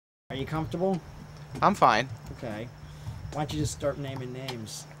you comfortable? I'm fine. Okay. Why don't you just start naming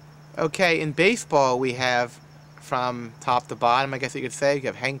names? Okay, in baseball we have, from top to bottom, I guess you could say, you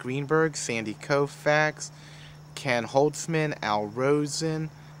have Hank Greenberg, Sandy Koufax, Ken Holtzman, Al Rosen,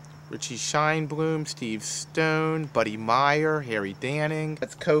 Richie Scheinblum, Steve Stone, Buddy Meyer, Harry Danning.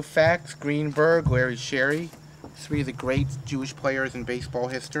 That's Koufax, Greenberg, Larry Sherry. 3 of the great Jewish players in baseball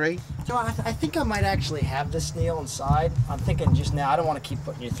history. So I think I might actually have this, Neil, inside. I'm thinking just now, I don't want to keep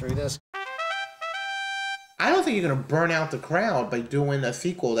putting you through this. I don't think you're going to burn out the crowd by doing a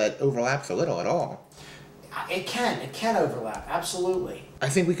sequel that overlaps a little at all. It can overlap, absolutely. I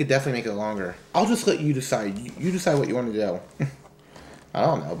think we could definitely make it longer. I'll just let you decide. You decide what you want to do. I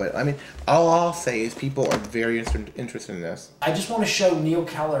don't know, but I mean, all I'll say is people are very interested in this. I just want to show Neil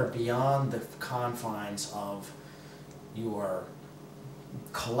Keller beyond the confines of your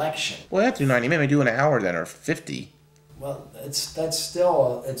collection. Well, that's 90 minutes. Do an hour then, or 50. Well, that's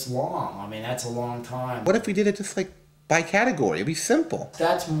still, it's long. I mean, that's a long time. What if we did it just like by category? It'd be simple.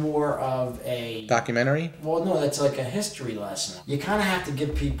 That's more of a... documentary? Well, no, that's like a history lesson. You kind of have to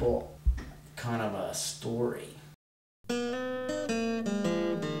give people kind of a story.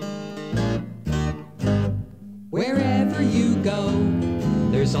 Wherever you go,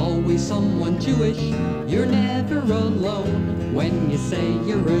 there's always someone Jewish. You're never alone when you say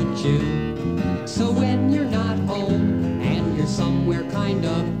you're a Jew. So when you're not home and you're somewhere kind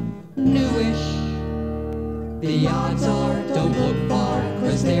of newish, the odds are don't look far,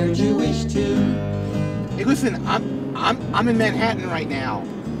 'cause they're Jewish too. Hey, listen, I'm in Manhattan right now.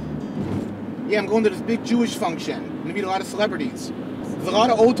 Yeah, I'm going to this big Jewish function. I'm gonna meet a lot of celebrities. There's a lot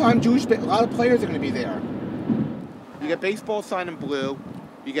of old-time Jewish, a lot of players are gonna be there. You get baseball signed in blue.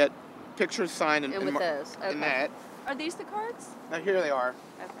 You get pictures signed in those. Okay. in that. Are these the cards? Now here they are.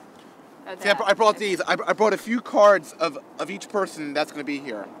 Okay. Oh, See, I brought these. I brought a few cards of each person that's going to be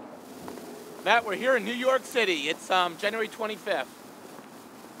here. Matt, we're here in New York City. It's January 25th.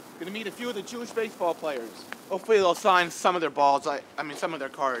 Going to meet a few of the Jewish baseball players. Hopefully they'll sign some of their balls. I mean some of their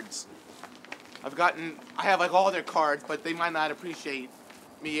cards. I have like all their cards, but they might not appreciate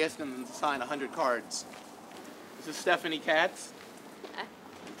me asking them to sign 100 cards. This is Stephanie Katz.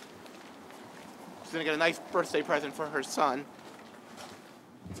 She's gonna get a nice birthday present for her son.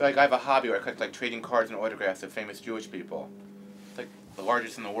 So like I have a hobby where I collect like trading cards and autographs of famous Jewish people. It's like the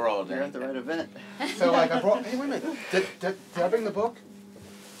largest in the world. You're at the right event. So like I brought. Hey, wait a minute. Did I bring the book?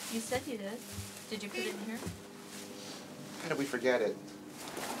 You said you did. Did you put it in here? How did we forget it?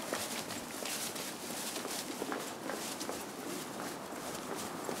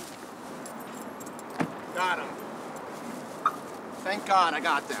 Got them. Thank God I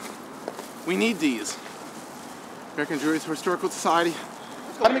got them. We need these. American Jewish Historical Society.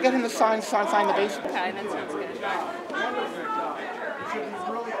 Why don't we get him to sign the base? Okay, that sounds good.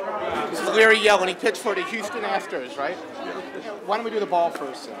 This is Larry Yellen. He pitched for the Houston Astros, right? Why don't we do the ball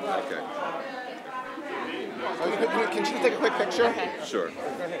first? Then? Okay. Can she take a quick picture? Okay. Sure.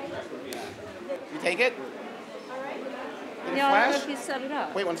 You take it? Did it Yeah, I don't know flash? if you set it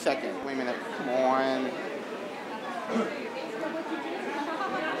up. Wait 1 second. Wait a minute. Come on.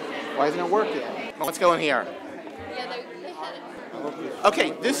 Why isn't it working? Well, let's go in here. Yeah, they had it.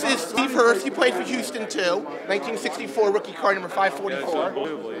 Okay, this is Steve Hurst. He played for Houston too. 1964 rookie card number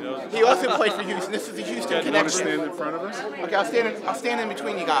 544. He also played for Houston. This is the Houston connection. Stand in front of us? Okay, I'll stand in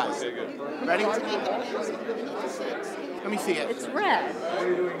between you guys. Ready? Let me see it. It's red.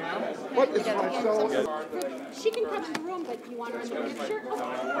 What is my soul? She can come in the room, but you want her in the picture? Of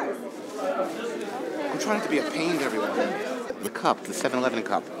course. I'm trying not to be a pain to everyone. The cup, the 7-Eleven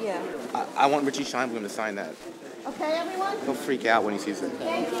cup. Yeah. I want Richie Scheinblum to sign that. Okay, everyone? He'll freak out when he sees it.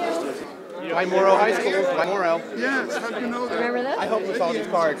 Thank you. By Morrow High School. By Morrow. Yes, how do you know that? Remember this? I hope with all these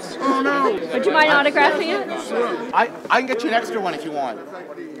cards. Oh, no. Would you mind autographing it? I can get you an extra one if you want.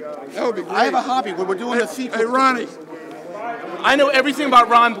 That would be great. I have a hobby where we're doing a sequel. Hey, Ronnie. I know everything about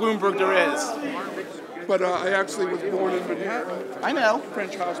Ron Bloomberg there is. But I actually was born in Manhattan. I know.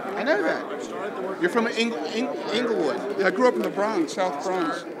 French hospital. I know that. You're from Inglewood. Yeah, I grew up in the Bronx, South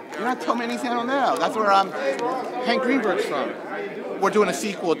Bronx. You're not telling me anything I don't know. That's where Hank Greenberg's from. We're doing a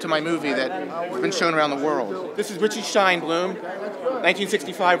sequel to my movie that's been shown around the world. This is Richie Scheinblum,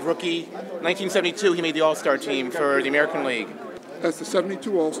 1965 rookie. 1972, he made the All-Star team for the American League. That's the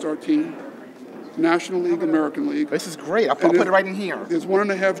 72 All-Star team, National League, American League. This is great. I'll put it right in here. There's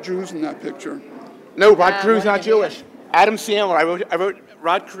 1.5 Jews in that picture. No, Rod Carew's not Jewish. Adam Sandler, I wrote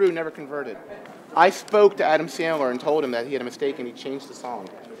Rod Carew never converted. I spoke to Adam Sandler and told him that he had a mistake and he changed the song.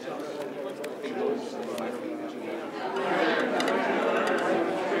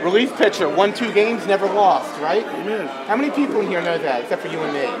 Relief pitcher, won 2 games, never lost, right? Amen. How many people in here know that, except for you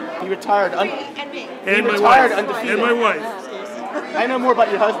and me? He retired And my retired wife. undefeated. And my wife. I know more about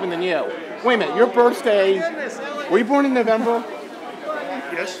your husband than you. Wait a minute, your birthday, were you born in November?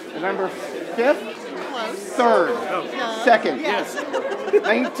 Yes. November 5th? 3rd? 2nd? Yes.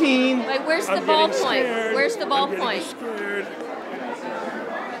 19? Wait, where's the I'm ballpoint? getting scared. Where's the I'm getting ballpoint? scared.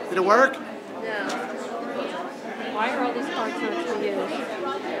 Did it work? No. Why are all these cards not for you?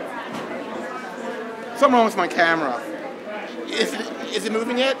 Something wrong with my camera. Is it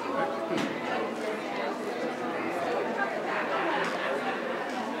moving yet?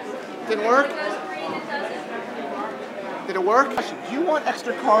 Didn't work? Did it work? Do you want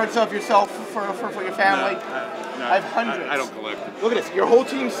extra cards of yourself for your family? No, I have hundreds. I don't collect them. Look at this. Your whole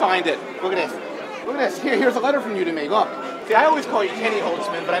team signed it. Look at this. Look at this. Here's a letter from you to me. Look. See, I always call you Kenny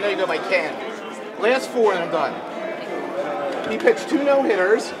Holtzman, but I know you go by Ken. Last 4 and I'm done. He pitched 2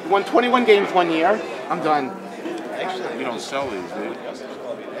 no-hitters, won 21 games 1 year. I'm done. You don't sell these, do you?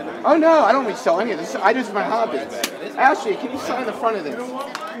 Oh no, I don't resell any of this. I do this for my hobby. Ashley, can you sign the front of this?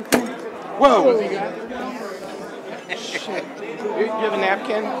 Whoa. Shit. You have a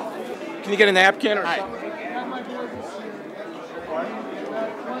napkin? Can you get a napkin or something?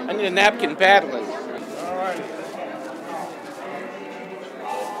 I need a napkin badly.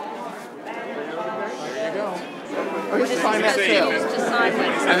 Oh, you sign that too. Just sign it.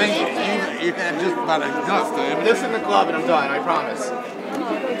 I think you had just about enough to This in the glove and I'm done, I promise.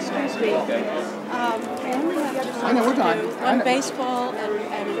 Excuse me. I only have I know, we're done. one baseball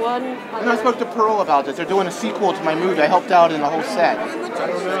and one. And I spoke to Pearl about this. They're doing a sequel to my movie. I helped out in the whole set. I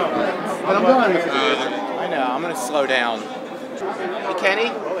don't know. But I'm done with it. I know, I'm going to slow down. Hey, Kenny,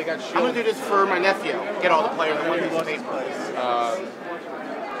 I'm going to do this for my nephew. Get all the players in one piece of paper.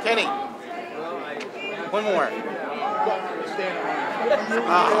 Kenny, one more.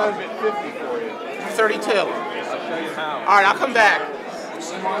 32. All right, I'll come back. You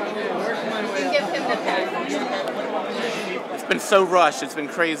can give him the pen. It's been so rushed. It's been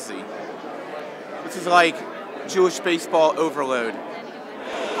crazy. This is like Jewish baseball overload.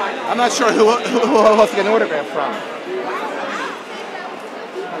 I'm not sure who else to get an autograph from.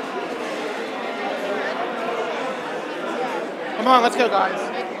 Come on, let's go, guys.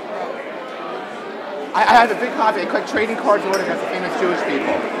 I have a big hobby. I collect trading cards and autographs of famous Jewish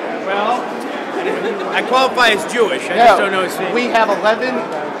people. Well, I qualify as Jewish. I No, just don't know his name. we have 11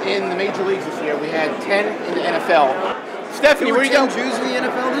 in the major leagues this year. We had 10 in the NFL. Stephanie, where you go? Jews in the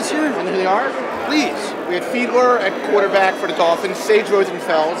NFL this year? You know who they are? Please. We had Fiedler at quarterback for the Dolphins, Sage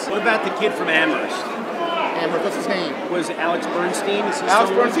Rosenfels, What about the kid from Amherst? and what's his name? Was it Alex Bernstein? Is he Alex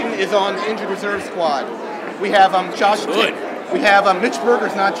still Bernstein is on the injured reserve squad. We have Josh. Good. We have Mitch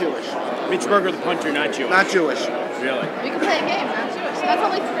Berger's not Jewish. Mitch Berger, the punter, not Jewish. Not Jewish. Really? We can play a game, not Jewish. That's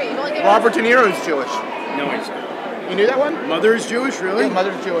only 3. You only get Robert De Niro's Jewish. No, he's not. You knew that one? Mother is Jewish, really? Yeah,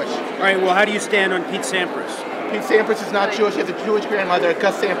 mother's Jewish. All right, well, how do you stand on Pete Sampras? Pete Sampras is not Jewish. He has a Jewish grandmother.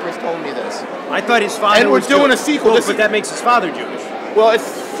 Gus Sampras told me this. I thought his father And we're was doing Jewish. a sequel. Well, This but is- that makes his father Jewish. Well, it's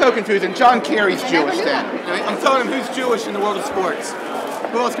so confusing. John Kerry's Jewish then. I'm telling him who's Jewish in the world of sports.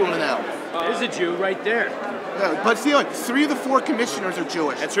 Who else do you want to know? There's a Jew right there. No, but see, like, 3 of the 4 commissioners are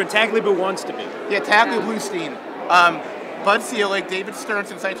Jewish. That's where Tagliabue wants to be. Yeah, Tagley Bluestein, Bud Selig, David Stern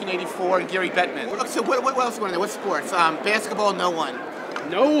since 1984, and Gary Bettman. So what else do you want to know? What sports? Basketball, no one.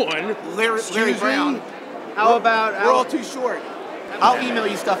 No one? Larry Excuse Brown. me? How about... We're all too short. I'll email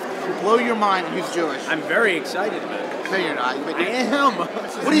you stuff to blow your mind who's Jewish. I'm very excited about it. No, you're not. I am.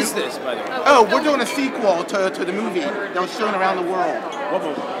 What is this, by the way? Oh, we're doing a sequel to the movie that was shown around the world. What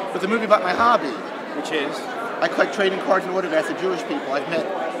movie? But the movie about my hobby. Which is? I collect trading cards and autographs of Jewish people. I've met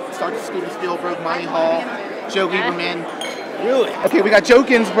Steven Spielberg, Monty Hall, Joe Lieberman. Really? Okay, we got Joe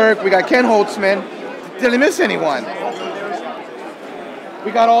Ginsberg, we got Ken Holtzman. Did I miss anyone?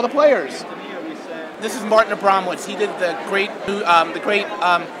 We got all the players. This is Martin Abramowitz. He did the great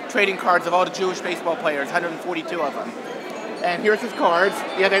trading cards of all the Jewish baseball players, 142 of them. And here's his cards.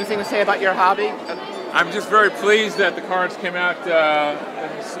 Do you have anything to say about your hobby? I'm just very pleased that the cards came out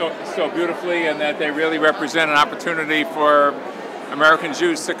so beautifully and that they really represent an opportunity for American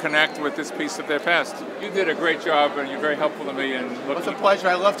Jews to connect with this piece of their past. You did a great job and you're very helpful to me. And It's a pleasure.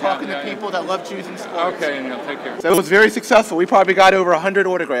 I love talking to people that love Jews and sports. Okay, Neil, take care. So it was very successful. We probably got over 100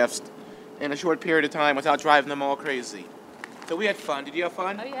 autographs in a short period of time without driving them all crazy. So we had fun. Did you have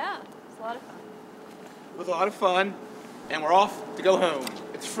fun? Oh, yeah. It's a lot of fun. It was a lot of fun. And we're off to go home.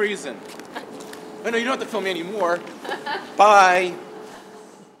 It's freezing. Oh, no, you don't have to film me anymore. Bye.